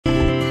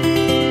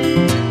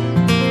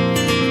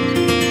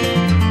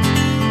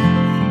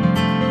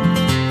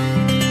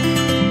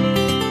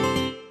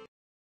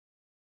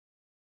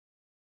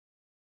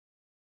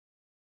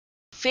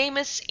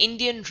famous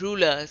Indian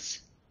rulers.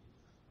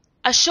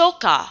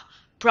 Ashoka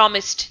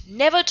promised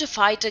never to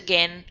fight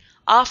again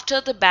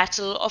after the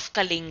Battle of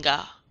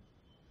Kalinga.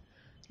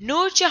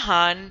 Nur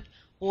Jahan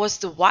was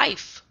the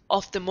wife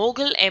of the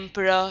Mughal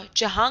Emperor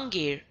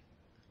Jahangir.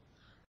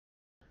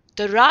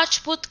 The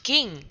Rajput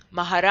king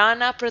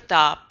Maharana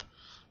Pratap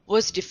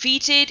was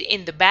defeated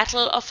in the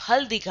Battle of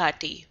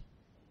Haldighati.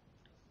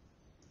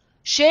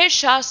 Sher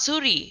Shah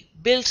Suri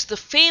built the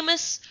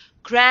famous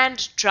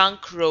Grand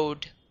Trunk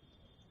Road.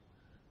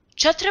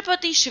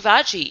 Chhatrapati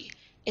Shivaji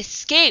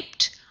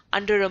escaped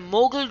under a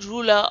Mughal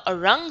ruler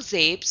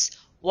Aurangzeb's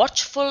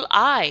watchful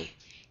eye,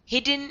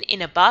 hidden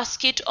in a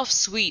basket of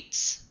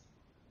sweets.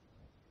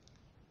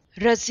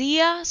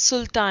 Razia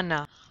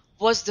Sultana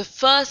was the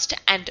first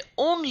and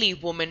only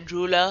woman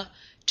ruler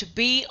to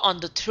be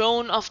on the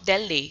throne of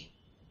Delhi.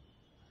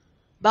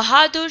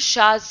 Bahadur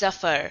Shah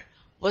Zafar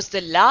was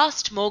the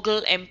last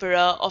Mughal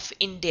emperor of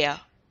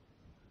India.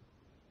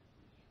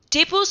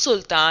 Tipu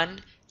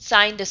Sultan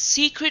signed a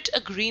secret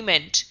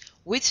agreement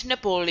with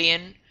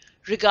Napoleon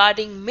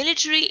regarding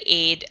military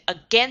aid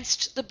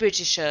against the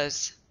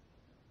Britishers.